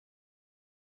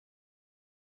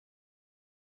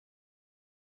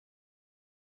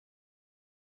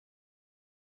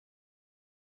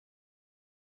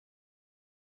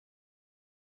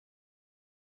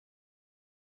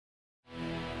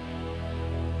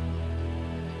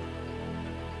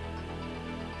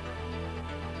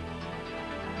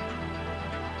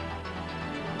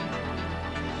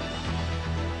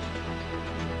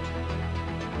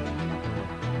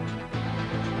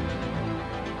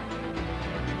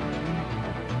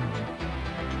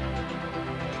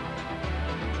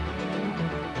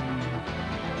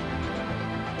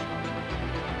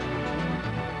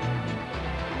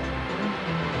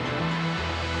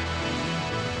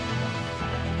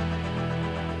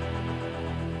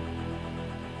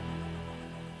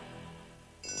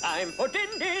I'm for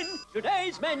din-din.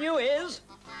 Today's menu is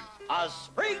a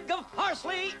sprig of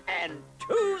parsley and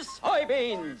 2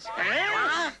 soybeans.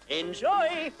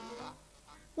 Enjoy.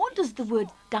 What does the word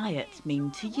diet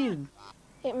mean to you?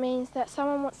 It means that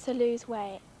someone wants to lose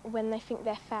weight when they think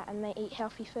they're fat and they eat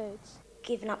healthy foods.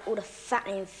 Giving up all the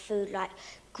fattening food like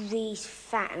grease,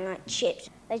 fat and like chips.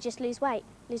 They just lose weight,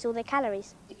 lose all their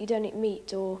calories. You don't eat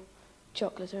meat or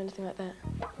chocolate or anything like that.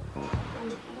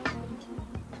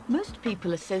 Most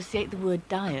people associate the word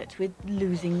diet with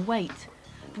losing weight.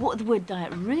 But what the word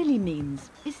diet really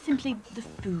means is simply the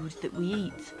food that we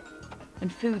eat. And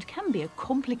food can be a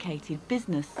complicated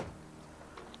business.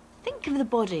 Think of the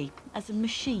body as a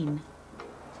machine.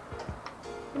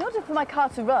 In order for my car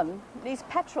to run, it needs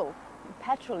petrol.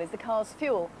 Petrol is the car's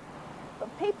fuel.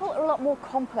 But people are a lot more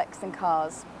complex than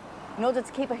cars. In order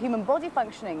to keep a human body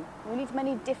functioning, we need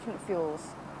many different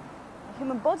fuels. The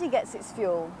human body gets its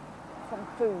fuel from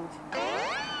food. Hang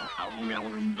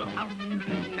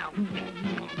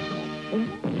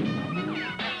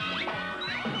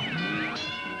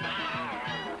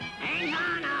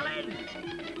on, Helen.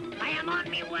 I am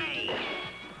on my way.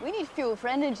 We need fuel for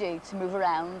energy to move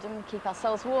around and keep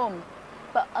ourselves warm.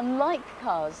 But unlike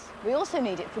cars, we also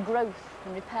need it for growth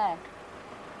and repair.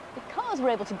 If cars were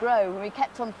able to grow and we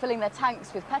kept on filling their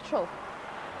tanks with petrol,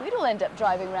 we'd all end up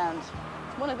driving around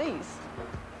one of these.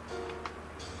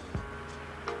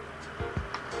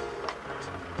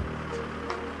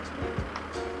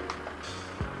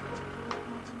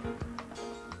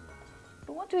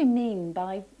 But what do we mean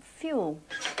by fuel?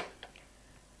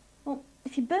 Well,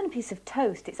 if you burn a piece of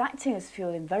toast, it's acting as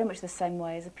fuel in very much the same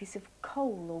way as a piece of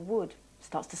coal or wood. It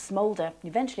starts to smoulder, and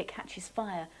eventually it catches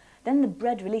fire. Then the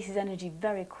bread releases energy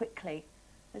very quickly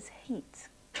as heat.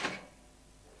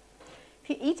 If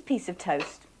you eat a piece of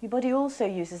toast, your body also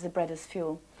uses the bread as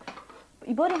fuel. But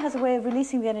your body has a way of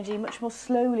releasing the energy much more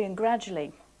slowly and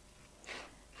gradually.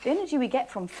 The energy we get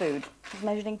from food is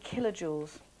measured in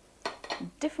kilojoules.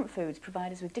 Different foods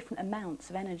provide us with different amounts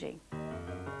of energy.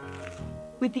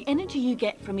 With the energy you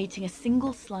get from eating a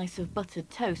single slice of buttered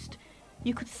toast,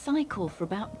 you could cycle for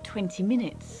about 20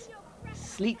 minutes,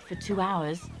 sleep for 2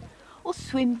 hours, or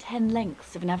swim 10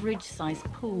 lengths of an average-sized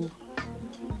pool.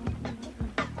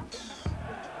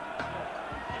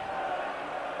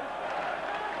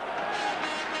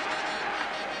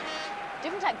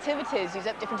 Different activities use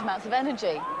up different amounts of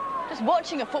energy. Just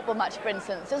watching a football match, for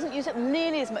instance, doesn't use up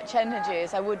nearly as much energy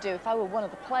as I would do if I were one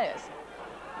of the players.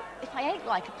 If I ate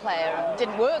like a player and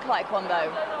didn't work like one,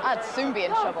 though, I'd soon be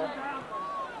in trouble.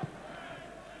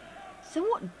 So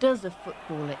what does a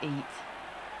footballer eat?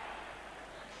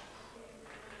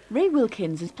 Ray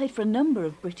Wilkins has played for a number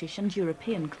of British and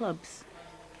European clubs.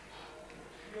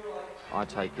 I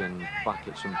take in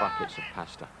buckets and buckets of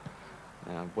pasta.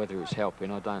 Whether it's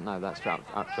helping, I don't know. That's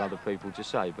up to other people to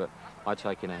say, but I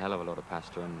take in a hell of a lot of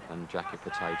pasta and jacket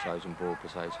potatoes and boiled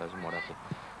potatoes and whatever.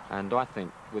 And I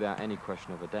think, without any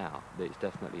question of a doubt, that it's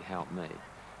definitely helped me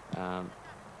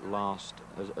last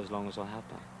as long as I have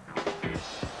done.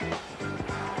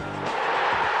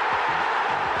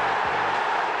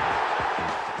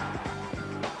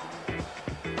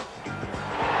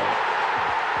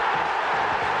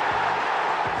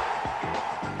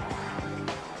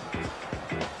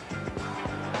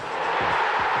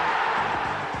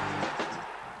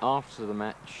 After the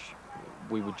match,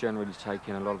 we would generally take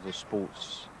in a lot of the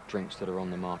sports drinks that are on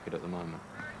the market at the moment.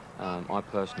 I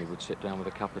personally would sit down with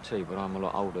a cup of tea, but I'm a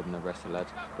lot older than the rest of the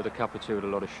lads, with a cup of tea with a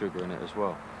lot of sugar in it as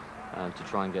well, to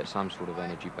try and get some sort of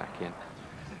energy back in.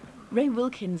 Ray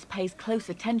Wilkins pays close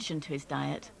attention to his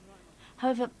diet.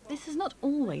 However, this has not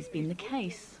always been the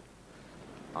case.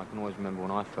 I can always remember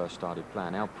when I first started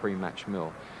playing, our pre-match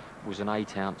meal was an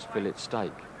 8-ounce fillet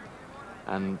steak.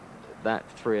 And that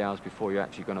 3 hours before you're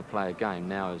actually going to play a game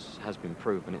now has been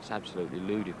proven it's absolutely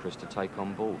ludicrous to take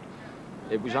on board.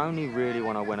 It was only really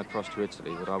when I went across to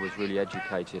Italy that I was really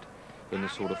educated in the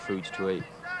sort of foods to eat.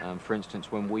 For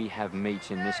instance, when we have meat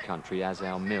in this country as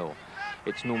our meal,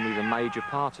 it's normally the major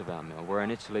part of our meal, where in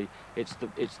Italy it's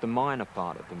the minor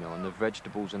part of the meal, and the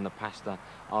vegetables and the pasta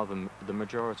are the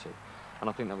majority. And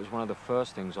I think that was one of the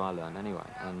first things I learned anyway,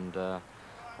 and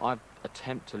I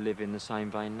attempt to live in the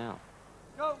same vein now.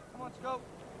 Go, come on, let's go.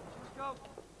 Let's go.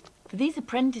 For these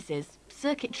apprentices,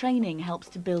 circuit training helps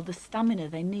to build the stamina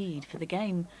they need for the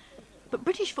game. But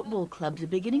British football clubs are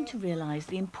beginning to realise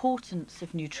the importance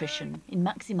of nutrition in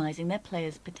maximising their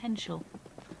players' potential.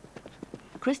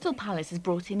 Crystal Palace has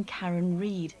brought in Karen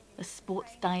Reid, a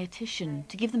sports dietitian,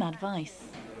 to give them advice.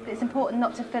 It's important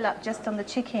not to fill up just on the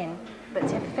chicken, but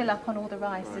to fill up on all the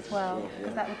rice as well,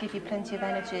 because that will give you plenty of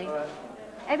energy.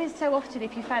 Every so often,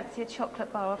 if you fancy a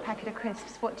chocolate bar or a packet of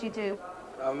crisps, what do you do?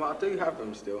 I do have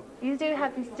them still. You do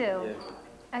have them still? Yeah.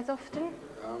 As often?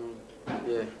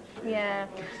 Yeah. Yeah,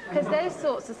 because those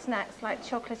sorts of snacks, like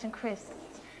chocolate and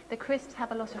crisps, the crisps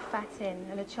have a lot of fat in,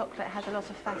 and the chocolate has a lot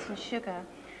of fat and sugar,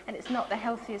 and it's not the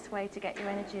healthiest way to get your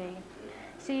energy.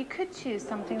 So you could choose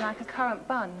something like a currant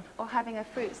bun, or having a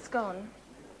fruit scone.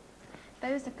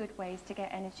 Those are good ways to get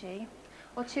energy.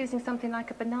 Or choosing something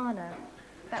like a banana.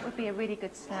 That would be a really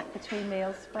good snack between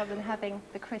meals, rather than having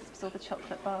the crisps or the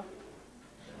chocolate bar.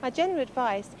 My general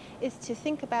advice is to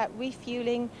think about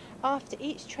refuelling after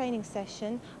each training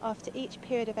session, after each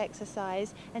period of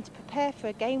exercise, and to prepare for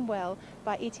a game well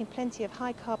by eating plenty of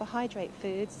high carbohydrate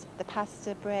foods, the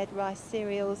pasta, bread, rice,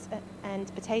 cereals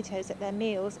and potatoes at their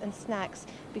meals and snacks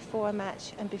before a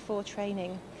match and before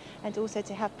training, and also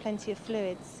to have plenty of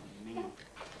fluids.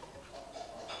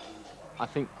 I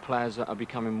think players are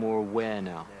becoming more aware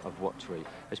now of what to eat,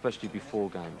 especially before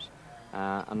games,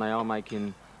 and they are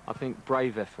making, I think,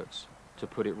 brave efforts to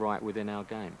put it right within our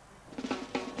game.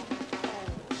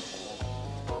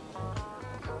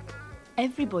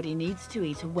 Everybody needs to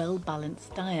eat a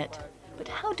well-balanced diet, but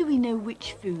how do we know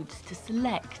which foods to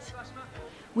select?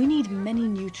 We need many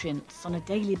nutrients on a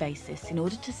daily basis in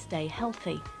order to stay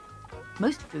healthy.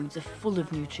 Most foods are full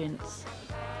of nutrients.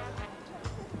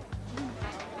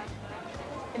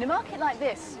 In a market like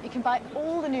this, you can buy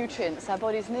all the nutrients our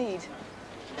bodies need.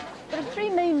 There are three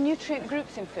main nutrient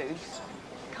groups in foods: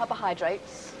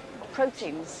 carbohydrates,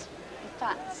 proteins, and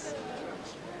fats.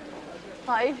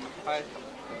 Hi. Hi.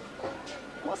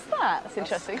 What's that? That's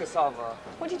interesting. Cassava.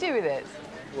 What do you do with it?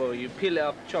 Well, you peel it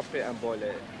up, chop it and boil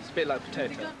it. It's a bit like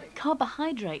potato.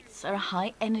 Carbohydrates are a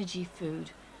high energy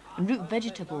food, and root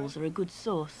vegetables are a good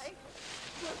source.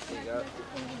 There you go.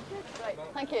 Right,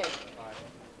 thank you.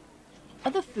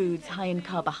 Other foods high in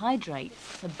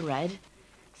carbohydrates are bread,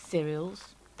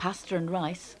 cereals, pasta and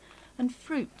rice, and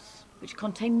fruits, which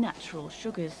contain natural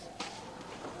sugars.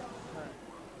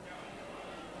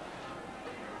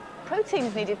 Protein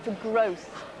is needed for growth.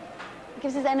 It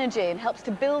gives us energy and helps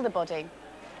to build the body.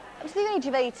 Up to the age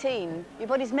of 18, your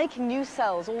body's making new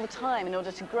cells all the time in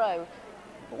order to grow.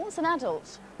 But once an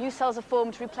adult, new cells are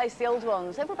formed to replace the old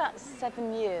ones over about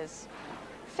 7 years.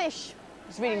 Fish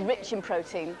is really rich in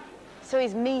protein, so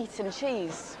is meat and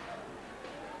cheese.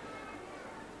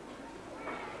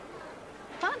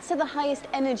 Fats are the highest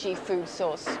energy food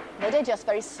source. They digest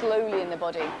very slowly in the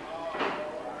body.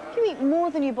 If you eat more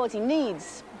than your body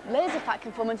needs, layers of fat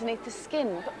can form underneath the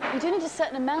skin, but you do need a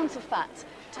certain amount of fat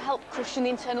to help cushion the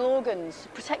internal organs,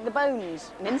 protect the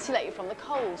bones, and insulate you from the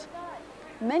cold.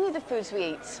 Many of the foods we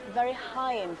eat are very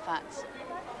high in fat.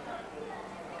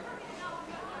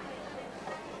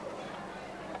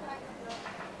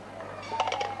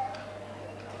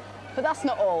 But that's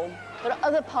not all. There are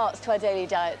other parts to our daily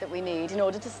diet that we need in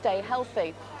order to stay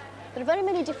healthy. There are very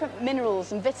many different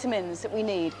minerals and vitamins that we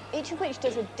need, each of which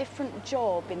does a different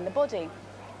job in the body.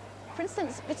 For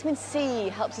instance, vitamin C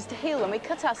helps us to heal when we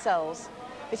cut ourselves.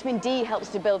 Vitamin D helps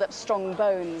to build up strong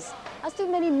bones, as do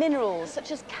many minerals,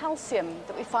 such as calcium,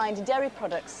 that we find in dairy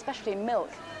products, especially in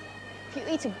milk. If you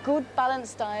eat a good,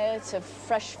 balanced diet of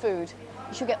fresh food,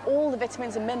 you should get all the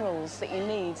vitamins and minerals that you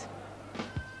need.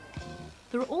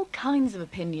 There are all kinds of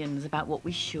opinions about what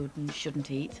we should and shouldn't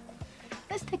eat.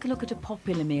 Let's take a look at a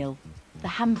popular meal, the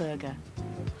hamburger.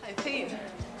 Hi, Pete.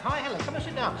 Hi, Helen. Come and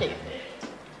sit down. Here.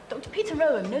 Dr. Peter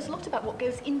Rowan knows a lot about what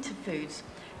goes into foods.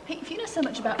 Pete, if you know so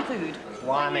much about food...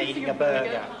 Why I'm eating a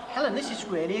burger. Helen, this is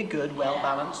really a good,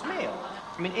 well-balanced meal.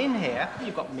 I mean, in here,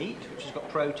 you've got meat, which has got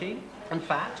protein and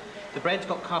fat. The bread's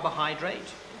got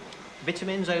carbohydrate.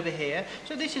 Vitamins over here.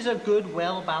 So this is a good,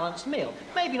 well-balanced meal.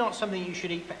 Maybe not something you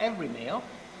should eat for every meal,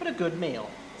 but a good meal.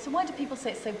 So why do people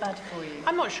say it's so bad for you?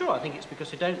 I'm not sure. I think it's because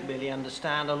they don't really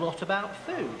understand a lot about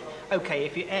food. OK,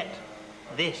 if you ate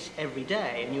this every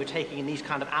day and you were taking in these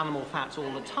kind of animal fats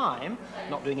all the time,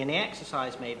 not doing any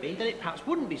exercise maybe, then it perhaps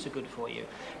wouldn't be so good for you.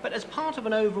 But as part of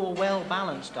an overall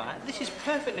well-balanced diet, this is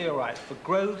perfectly all right for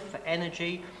growth, for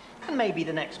energy, and maybe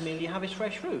the next meal you have is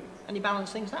fresh fruit, and you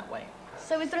balance things that way.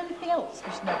 So is there anything else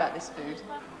we should know about this food?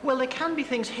 Well, there can be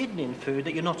things hidden in food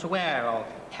that you're not aware of,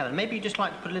 Helen. Maybe you'd just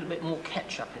like to put a little bit more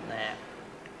ketchup in there.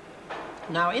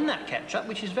 Now, in that ketchup,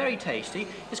 which is very tasty,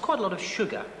 there's quite a lot of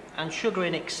sugar. And sugar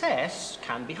in excess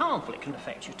can be harmful. It can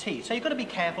affect your teeth. So you've got to be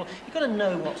careful. You've got to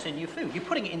know what's in your food. You're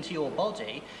putting it into your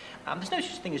body. There's no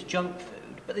such thing as junk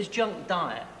food, but there's junk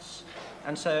diets.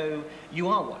 And so you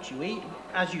are what you eat.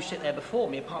 As you sit there before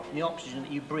me, apart from the oxygen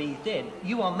that you breathed in,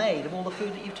 you are made of all the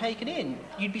food that you've taken in.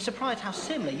 You'd be surprised how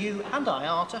similar you and I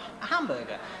are to a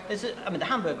hamburger. I mean, the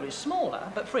hamburger is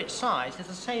smaller, but for its size, there's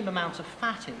the same amount of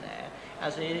fat in there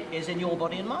as it is in your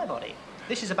body and my body.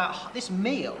 This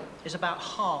meal is about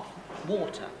half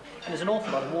water. And there's an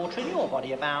awful lot of water in your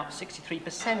body. About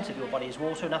 63% of your body is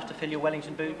water, enough to fill your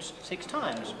Wellington boots 6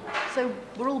 times. So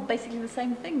we're all basically the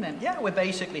same thing then? Yeah, we're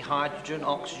basically hydrogen,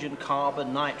 oxygen,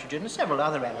 carbon, nitrogen, and several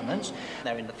other elements.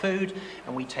 They're in the food,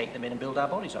 and we take them in and build our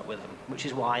bodies up with them, which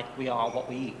is why we are what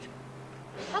we eat.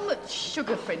 How much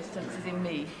sugar, for instance, is in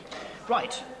me?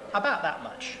 Right, about that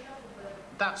much.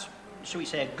 That's, shall we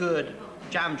say, a good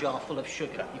jam jar full of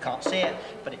sugar. You can't see it,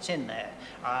 but it's in there.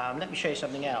 Let me show you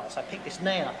something else. I picked this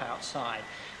nail up outside.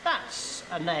 That's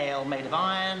a nail made of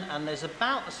iron, and there's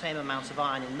about the same amount of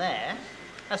iron in there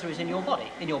as there is in your body.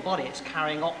 In your body, it's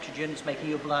carrying oxygen, it's making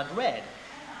your blood red.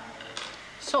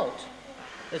 Salt.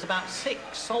 There's about 6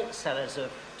 salt cellars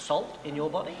of salt in your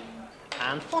body,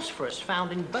 and phosphorus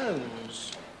found in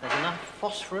bones. There's enough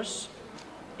phosphorus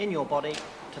in your body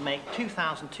to make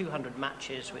 2,200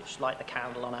 matches which light the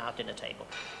candle on our dinner table.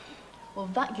 Well,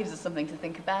 that gives us something to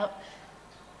think about.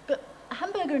 But a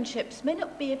hamburger and chips may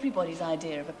not be everybody's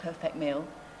idea of a perfect meal.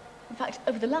 In fact,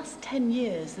 over the last 10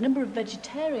 years, the number of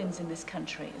vegetarians in this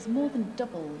country has more than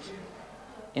doubled.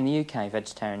 In the UK,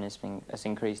 vegetarianism has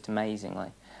increased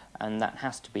amazingly, and that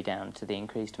has to be down to the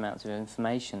increased amounts of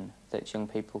information that young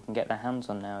people can get their hands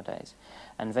on nowadays.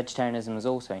 And vegetarianism has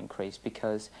also increased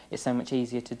because it's so much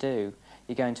easier to do.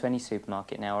 You go into any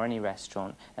supermarket now or any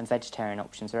restaurant and vegetarian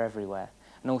options are everywhere.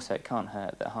 And also it can't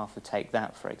hurt that half of Take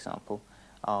That, for example,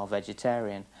 are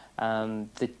vegetarian.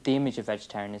 The image of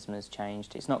vegetarianism has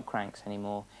changed. It's not cranks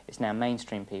anymore. It's now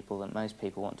mainstream people that most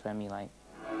people want to emulate.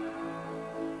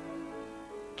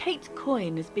 Kate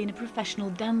Coyne has been a professional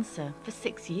dancer for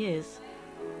 6 years.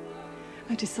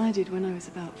 I decided when I was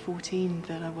about 14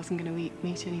 that I wasn't going to eat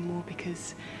meat anymore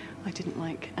because I didn't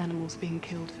like animals being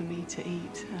killed for me to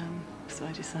eat. So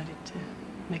I decided to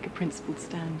make a principled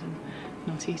stand and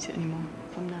not eat it anymore.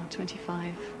 I'm now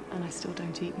 25 and I still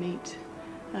don't eat meat.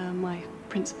 My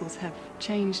principles have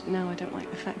changed. Now I don't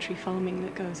like the factory farming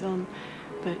that goes on,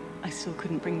 but I still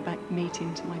couldn't bring back meat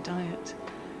into my diet.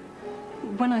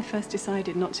 When I first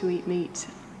decided not to eat meat,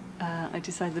 I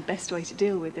decided the best way to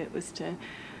deal with it was to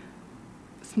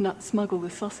smuggle the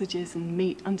sausages and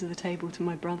meat under the table to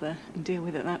my brother and deal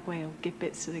with it that way, or give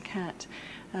bits to the cat,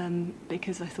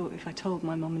 because I thought if I told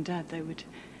my mum and dad, they would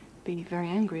be very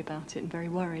angry about it and very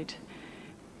worried.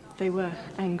 They were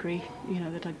angry, you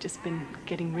know, that I'd just been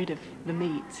getting rid of the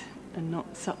meat and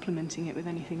not supplementing it with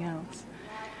anything else.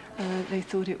 They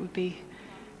thought it would be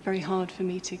very hard for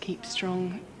me to keep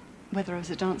strong, whether I was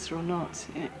a dancer or not,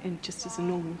 just as a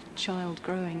normal child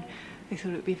growing. They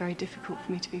thought it would be very difficult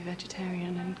for me to be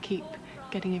vegetarian and keep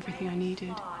getting everything I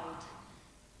needed.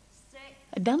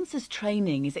 A dancer's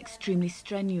training is extremely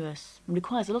strenuous and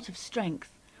requires a lot of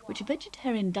strength, which a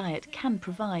vegetarian diet can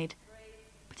provide.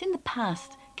 But in the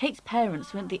past, Kate's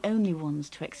parents weren't the only ones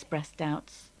to express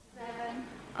doubts.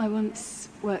 I once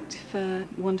worked for a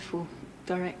wonderful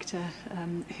director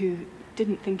who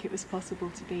didn't think it was possible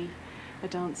to be a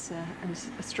dancer and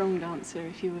a strong dancer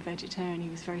if you were vegetarian. He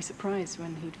was very surprised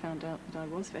when he'd found out that I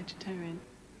was vegetarian.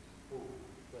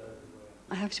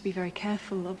 I have to be very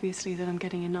careful, obviously, that I'm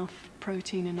getting enough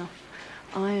protein, enough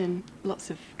iron,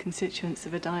 lots of constituents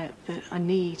of a diet that I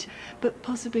need, but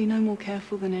possibly no more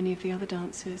careful than any of the other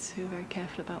dancers who are very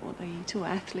careful about what they eat, or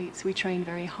athletes. We train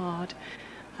very hard.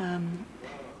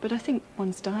 But I think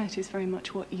one's diet is very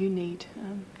much what you need,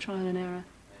 trial and error.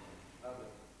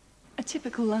 A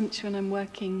typical lunch when I'm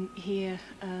working here,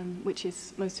 which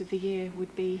is most of the year,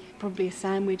 would be probably a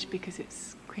sandwich because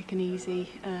it's quick and easy,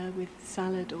 with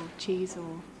salad or cheese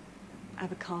or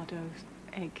avocado,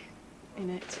 egg in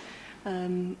it.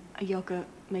 A yoghurt,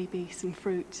 maybe some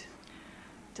fruit.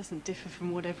 It doesn't differ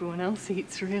from what everyone else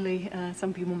eats, really.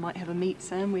 Some people might have a meat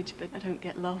sandwich, but I don't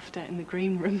get laughed at in the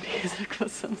green room because I've got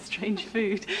some strange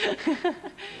food.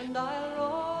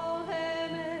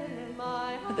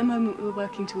 At the moment we're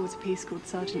working towards a piece called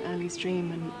Sergeant Early's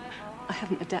Dream, and I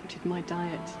haven't adapted my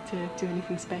diet to do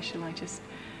anything special. I just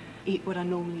eat what I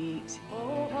normally eat.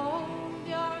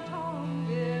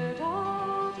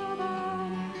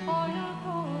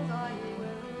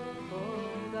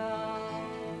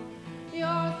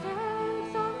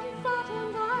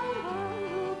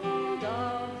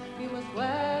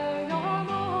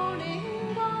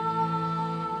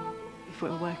 If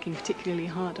we're working particularly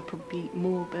hard, I probably eat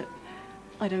more, but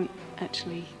I don't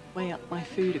actually weigh up my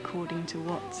food according to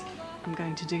what I'm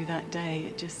going to do that day.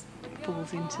 It just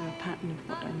falls into a pattern of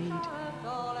what I need.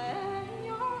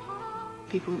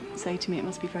 People say to me it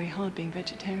must be very hard being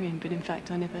vegetarian, but in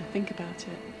fact I never think about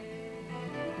it.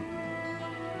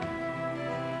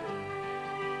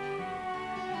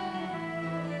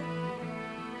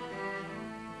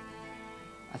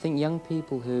 I think young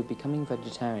people who are becoming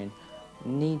vegetarian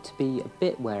need to be a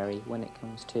bit wary when it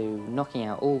comes to knocking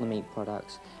out all the meat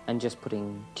products and just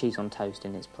putting cheese on toast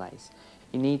in its place.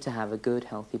 You need to have a good,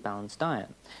 healthy, balanced diet.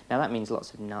 Now that means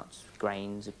lots of nuts,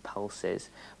 grains, pulses,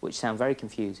 which sound very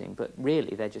confusing, but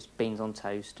really they're just beans on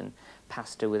toast and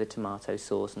pasta with a tomato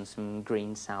sauce and some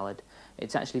green salad.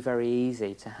 It's actually very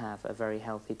easy to have a very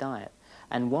healthy diet.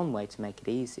 And one way to make it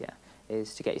easier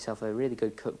is to get yourself a really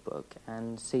good cookbook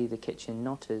and see the kitchen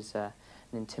not as an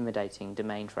intimidating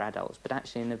domain for adults, but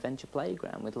actually an adventure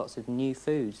playground with lots of new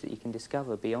foods that you can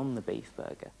discover beyond the beef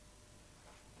burger.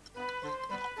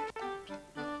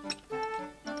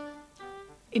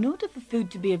 In order for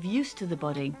food to be of use to the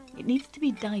body, it needs to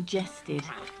be digested.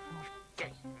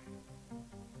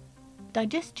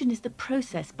 Digestion is the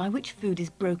process by which food is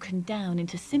broken down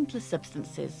into simpler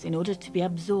substances in order to be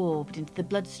absorbed into the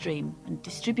bloodstream and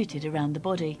distributed around the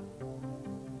body.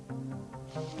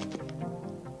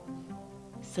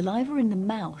 Saliva in the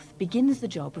mouth begins the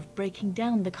job of breaking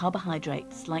down the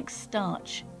carbohydrates like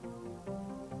starch.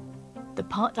 The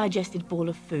part-digested ball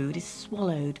of food is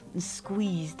swallowed and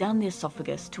squeezed down the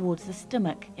esophagus towards the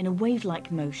stomach in a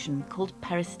wave-like motion called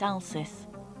peristalsis.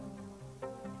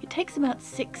 It takes about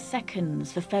 6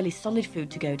 seconds for fairly solid food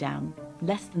to go down,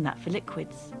 less than that for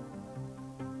liquids.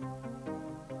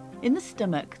 In the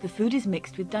stomach, the food is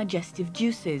mixed with digestive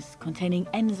juices containing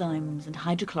enzymes and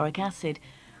hydrochloric acid,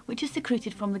 which is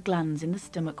secreted from the glands in the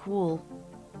stomach wall.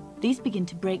 These begin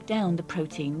to break down the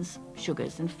proteins,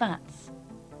 sugars and fats.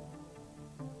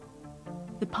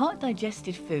 The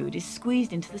part-digested food is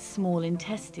squeezed into the small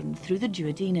intestine through the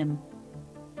duodenum.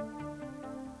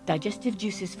 Digestive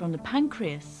juices from the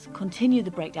pancreas continue the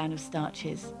breakdown of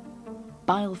starches.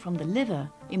 Bile from the liver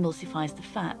emulsifies the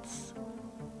fats.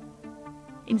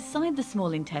 Inside the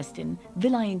small intestine,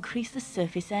 villi increase the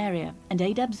surface area and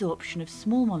aid absorption of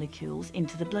small molecules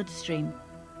into the bloodstream.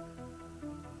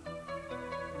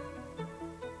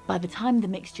 By the time the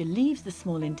mixture leaves the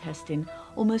small intestine,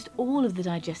 almost all of the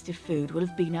digestive food will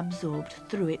have been absorbed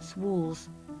through its walls.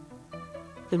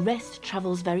 The rest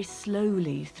travels very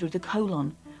slowly through the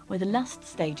colon, where the last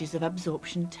stages of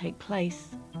absorption take place.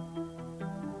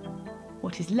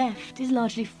 What is left is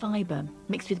largely fibre,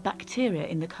 mixed with bacteria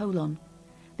in the colon.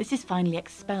 This is finally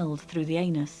expelled through the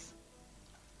anus.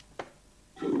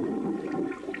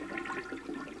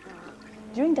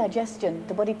 During digestion,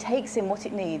 the body takes in what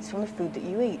it needs from the food that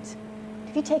you eat.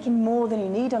 If you take in more than you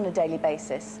need on a daily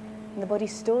basis, then the body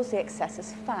stores the excess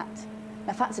as fat.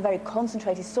 Now, fat's a very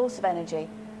concentrated source of energy,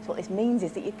 so what this means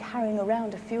is that you're carrying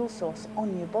around a fuel source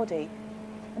on your body.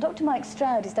 And Dr. Mike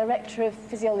Stroud is Director of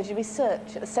Physiology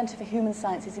Research at the Centre for Human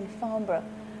Sciences in Farnborough.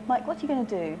 Mike, what are you going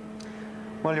to do?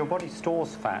 Well, your body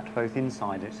stores fat both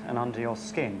inside it and under your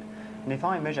skin. And if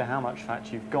I measure how much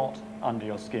fat you've got under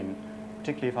your skin,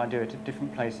 particularly if I do it at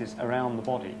different places around the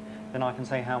body, then I can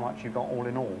say how much you've got all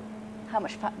in all. How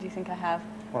much fat do you think I have?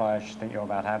 Well, I actually think you're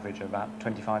about average, about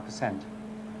 25%.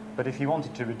 But if you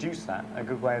wanted to reduce that, a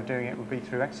good way of doing it would be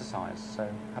through exercise, so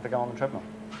have a go on the treadmill.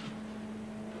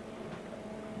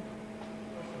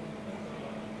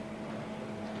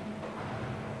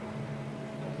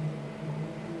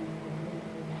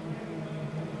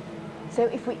 So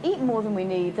if we eat more than we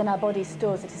need, then our body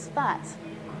stores it as fat.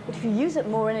 But if you use up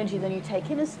more energy than you take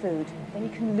in as food, then you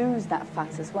can lose that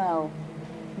fat as well.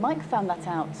 Mike found that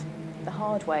out the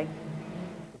hard way.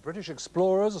 The British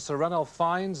explorers Sir Ranulph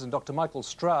Fiennes and Dr. Michael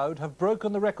Stroud have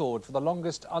broken the record for the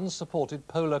longest unsupported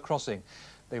polar crossing.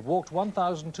 They've walked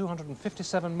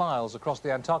 1,257 miles across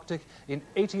the Antarctic in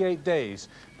 88 days,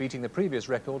 beating the previous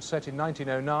record set in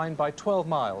 1909 by 12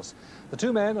 miles. The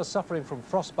two men are suffering from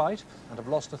frostbite and have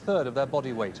lost a third of their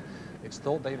body weight. It's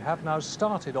thought they have now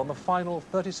started on the final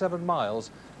 37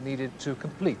 miles needed to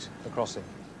complete the crossing.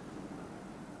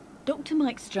 Dr.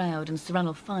 Mike Stroud and Sir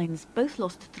Ranulph Fiennes both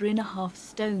lost 3.5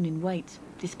 stone in weight,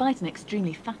 despite an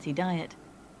extremely fatty diet.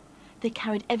 They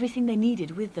carried everything they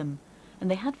needed with them, and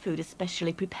they had food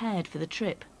especially prepared for the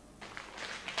trip.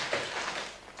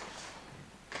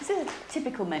 Is it a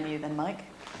typical menu then, Mike?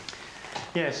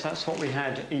 Yes, that's what we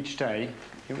had each day.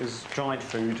 It was dried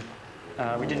food.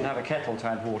 We didn't have a kettle to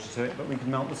add water to it, but we could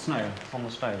melt the snow on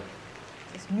the stove.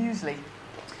 It's muesli.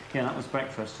 Yeah, that was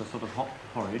breakfast, a sort of hot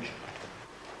porridge.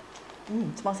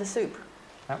 Tomato soup.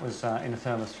 That was in a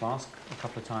thermos flask a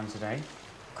couple of times a day.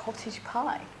 Cottage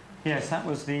pie. Yes, that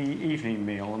was the evening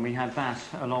meal, and we had that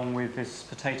along with this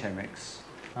potato mix.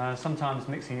 Sometimes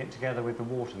mixing it together with the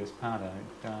water, this powder,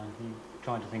 you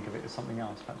try to think of it as something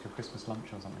else, perhaps your Christmas lunch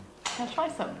or something. Can I try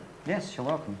some? Yes, you're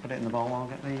welcome. Put it in the bowl, I'll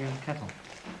get the kettle.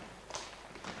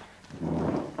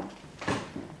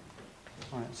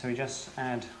 Right, so we just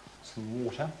add some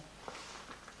water.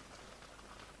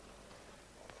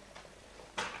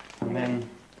 And then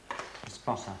this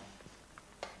butter.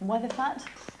 Why the fat?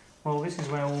 Well, this is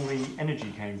where all the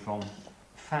energy came from.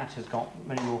 Fat has got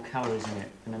many more calories in it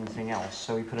than anything else,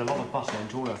 so we put a lot of butter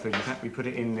into all our food. In fact, we put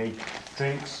it in the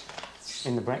drinks,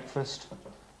 in the breakfast,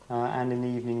 and in the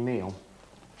evening meal,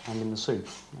 and in the soup,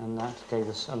 and that gave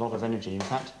us a lot of energy. In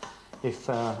fact, if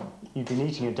you'd been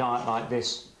eating a diet like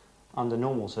this under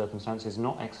normal circumstances,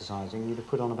 not exercising, you'd have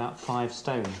put on about 5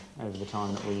 stone over the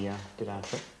time that we did our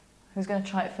trip. Who's going to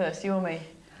try it first, you or me?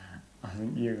 I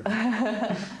think you.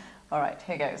 All right,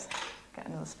 here goes. Get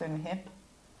another spoon here.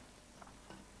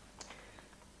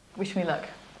 Wish me luck.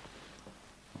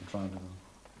 I'll try it.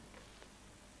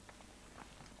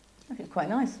 I think it's quite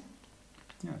nice.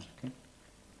 Yeah, it's okay.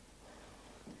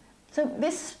 So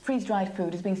this freeze-dried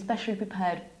food has been specially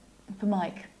prepared for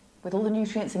Mike, with all the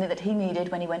nutrients in it that he needed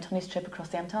when he went on his trip across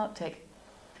the Antarctic.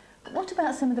 But what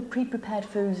about some of the pre-prepared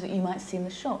foods that you might see in the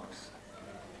shops?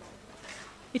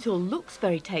 It all looks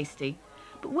very tasty,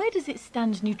 but where does it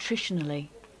stand nutritionally?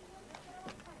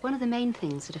 One of the main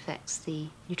things that affects the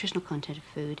nutritional content of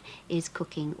food is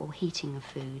cooking or heating of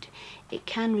food. It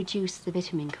can reduce the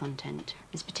vitamin content.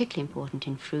 It's particularly important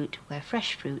in fruit, where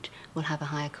fresh fruit will have a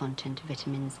higher content of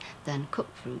vitamins than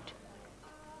cooked fruit.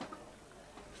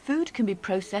 Food can be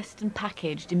processed and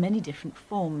packaged in many different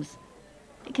forms.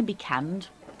 It can be canned,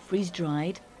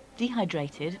 freeze-dried,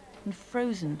 dehydrated and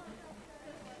frozen.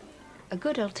 A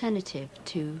good alternative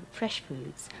to fresh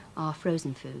foods are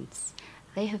frozen foods.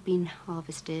 They have been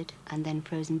harvested and then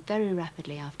frozen very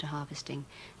rapidly after harvesting,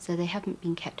 so they haven't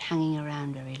been kept hanging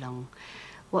around very long.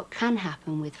 What can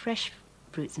happen with fresh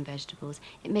fruits and vegetables,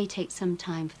 it may take some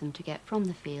time for them to get from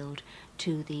the field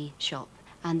to the shop,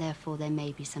 and therefore there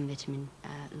may be some vitamin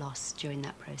loss during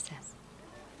that process.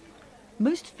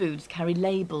 Most foods carry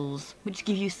labels, which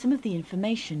give you some of the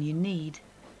information you need.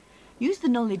 Use the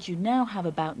knowledge you now have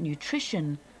about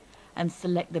nutrition and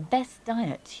select the best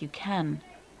diet you can.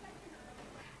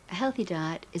 A healthy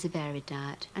diet is a varied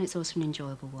diet, and it's also an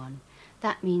enjoyable one.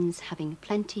 That means having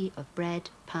plenty of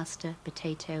bread, pasta,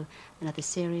 potato and other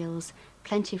cereals,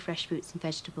 plenty of fresh fruits and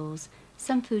vegetables,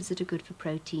 some foods that are good for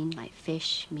protein like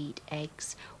fish, meat,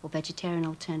 eggs, or vegetarian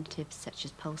alternatives such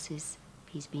as pulses,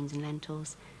 peas, beans and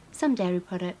lentils, some dairy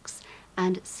products,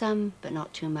 and some, but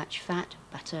not too much, fat,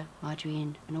 butter,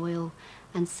 margarine and oil,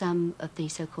 and some of the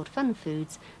so-called fun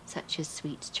foods such as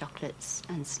sweets, chocolates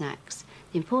and snacks.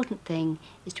 The important thing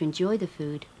is to enjoy the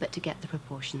food, but to get the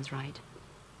proportions right.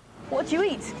 What you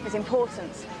eat is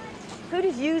important. Food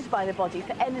is used by the body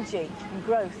for energy and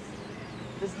growth.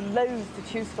 There's loads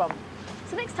to choose from.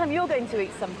 So next time you're going to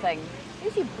eat something,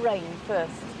 use your brain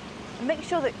first and make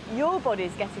sure that your body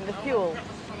is getting the fuel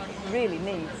it really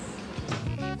needs.